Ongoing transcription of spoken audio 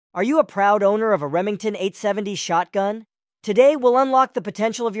Are you a proud owner of a Remington 870 shotgun? Today, we'll unlock the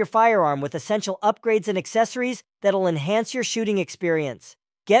potential of your firearm with essential upgrades and accessories that'll enhance your shooting experience.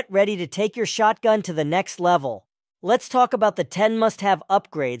 Get ready to take your shotgun to the next level. Let's talk about the 10 must-have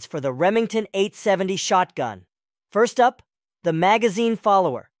upgrades for the Remington 870 shotgun. First up, the magazine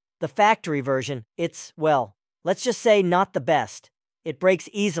follower. The factory version, it's, well, let's just say not the best. It breaks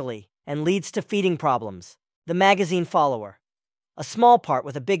easily and leads to feeding problems. The magazine follower. A small part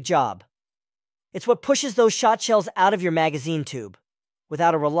with a big job. It's what pushes those shot shells out of your magazine tube.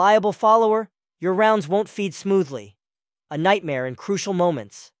 Without a reliable follower, your rounds won't feed smoothly. A nightmare in crucial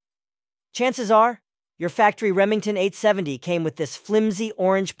moments. Chances are, your factory Remington 870 came with this flimsy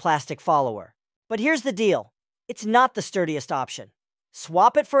orange plastic follower. But here's the deal. It's not the sturdiest option.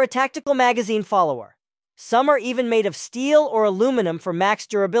 Swap it for a tactical magazine follower. Some are even made of steel or aluminum for max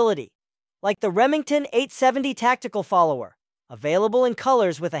durability, like the Remington 870 tactical follower, available in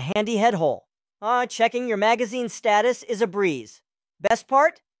colors with a handy head hole. Checking your magazine status is a breeze. Best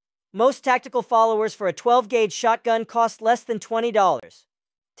part? Most tactical followers for a 12-gauge shotgun cost less than $20.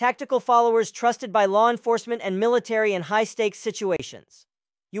 Tactical followers trusted by law enforcement and military in high-stakes situations.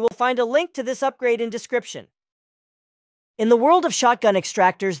 You will find a link to this upgrade in description. In the world of shotgun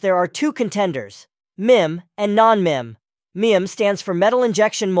extractors, there are two contenders, MIM and non-MIM. MIM stands for metal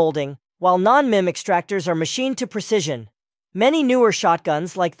injection molding, while non-MIM extractors are machined to precision. Many newer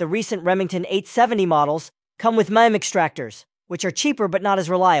shotguns, like the recent Remington 870 models, come with MIM extractors, which are cheaper but not as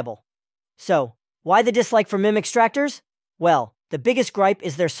reliable. So, why the dislike for MIM extractors? Well, the biggest gripe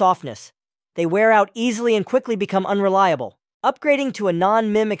is their softness. They wear out easily and quickly become unreliable. Upgrading to a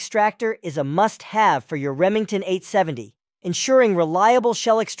non-MIM extractor is a must-have for your Remington 870, ensuring reliable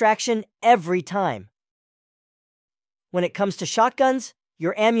shell extraction every time. When it comes to shotguns,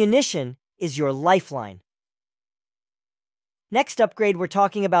 your ammunition is your lifeline. Next upgrade, we're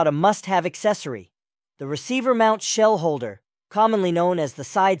talking about a must-have accessory, the receiver mount shell holder, commonly known as the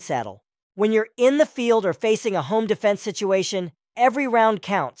side saddle. When you're in the field or facing a home defense situation, every round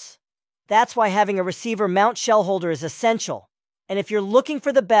counts. That's why having a receiver mount shell holder is essential. And if you're looking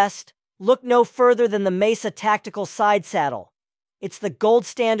for the best, look no further than the Mesa Tactical Side Saddle. It's the gold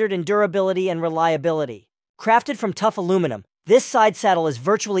standard in durability and reliability. Crafted from tough aluminum, this side saddle is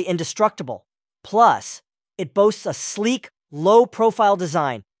virtually indestructible. Plus, it boasts a sleek, low-profile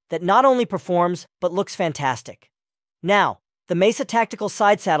design that not only performs, but looks fantastic. Now, the Mesa Tactical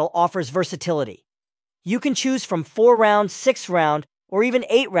Side Saddle offers versatility. You can choose from 4-round, 6-round, or even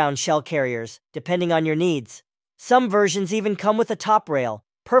 8-round shell carriers, depending on your needs. Some versions even come with a top rail,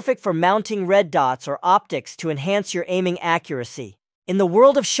 perfect for mounting red dots or optics to enhance your aiming accuracy. In the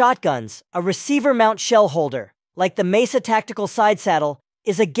world of shotguns, a receiver mount shell holder, like the Mesa Tactical Side Saddle,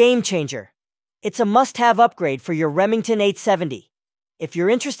 is a game-changer. It's a must-have upgrade for your Remington 870. If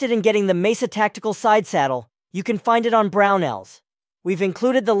you're interested in getting the Mesa Tactical Side Saddle, you can find it on Brownells. We've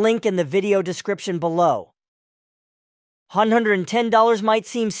included the link in the video description below. $110 might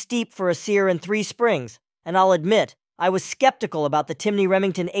seem steep for a sear and 3 springs, and I'll admit, I was skeptical about the Timney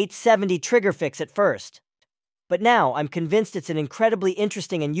Remington 870 trigger fix at first. But now I'm convinced it's an incredibly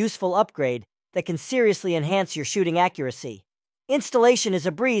interesting and useful upgrade that can seriously enhance your shooting accuracy. Installation is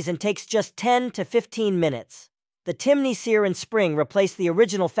a breeze and takes just 10 to 15 minutes. The Timney sear and spring replace the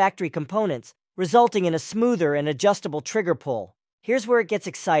original factory components, resulting in a smoother and adjustable trigger pull. Here's where it gets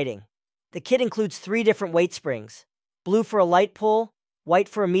exciting. The kit includes 3 different weight springs: blue for a light pull, white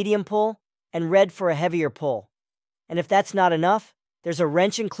for a medium pull, and red for a heavier pull. And if that's not enough, there's a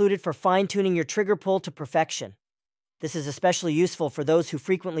wrench included for fine-tuning your trigger pull to perfection. This is especially useful for those who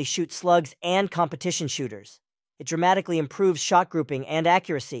frequently shoot slugs and competition shooters. It dramatically improves shot grouping and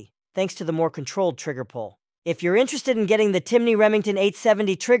accuracy, thanks to the more controlled trigger pull. If you're interested in getting the Timney Remington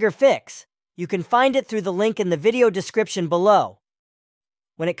 870 trigger fix, you can find it through the link in the video description below.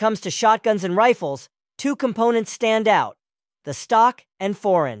 When it comes to shotguns and rifles, 2 components stand out: the stock and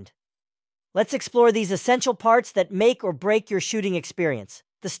forend. Let's explore these essential parts that make or break your shooting experience.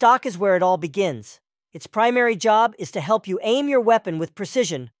 The stock is where it all begins. Its primary job is to help you aim your weapon with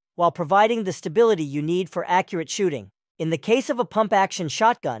precision while providing the stability you need for accurate shooting. In the case of a pump-action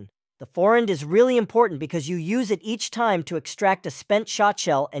shotgun, the forend is really important because you use it each time to extract a spent shot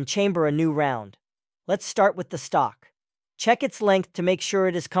shell and chamber a new round. Let's start with the stock. Check its length to make sure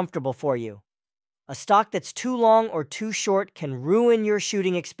it is comfortable for you. A stock that's too long or too short can ruin your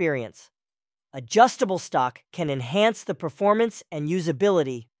shooting experience. Adjustable stock can enhance the performance and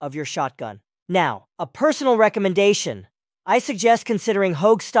usability of your shotgun. Now, a personal recommendation. I suggest considering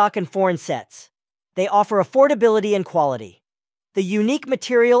Hogue stock and forend sets. They offer affordability and quality. The unique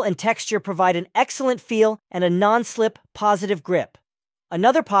material and texture provide an excellent feel and a non-slip, positive grip.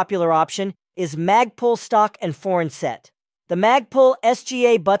 Another popular option is Magpul stock and foreign set. The Magpul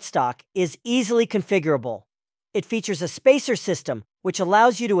SGA buttstock is easily configurable. It features a spacer system which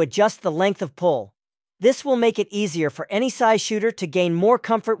allows you to adjust the length of pull. This will make it easier for any size shooter to gain more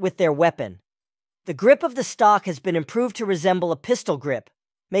comfort with their weapon. The grip of the stock has been improved to resemble a pistol grip,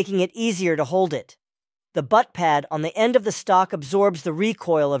 making it easier to hold it. The butt pad on the end of the stock absorbs the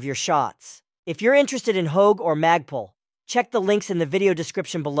recoil of your shots. If you're interested in Hogue or Magpul, check the links in the video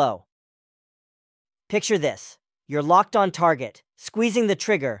description below. Picture this. You're locked on target, squeezing the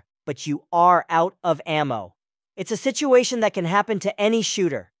trigger, but you are out of ammo. It's a situation that can happen to any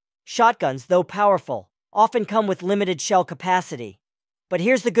shooter. Shotguns, though powerful, often come with limited shell capacity. But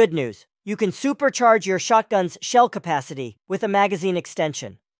here's the good news. You can supercharge your shotgun's shell capacity with a magazine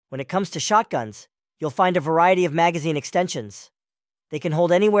extension. When it comes to shotguns, you'll find a variety of magazine extensions. They can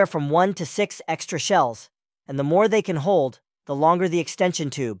hold anywhere from 1 to 6 extra shells, and the more they can hold, the longer the extension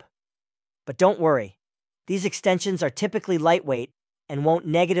tube. But don't worry, these extensions are typically lightweight and won't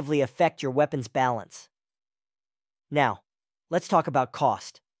negatively affect your weapon's balance. Now, let's talk about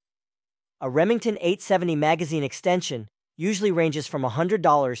cost. A Remington 870 magazine extension usually ranges from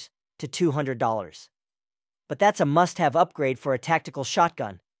 $100 to $200. But that's a must-have upgrade for a tactical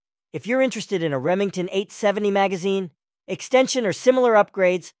shotgun. If you're interested in a Remington 870 magazine, extension, or similar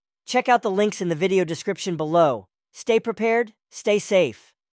upgrades, check out the links in the video description below. Stay prepared, stay safe.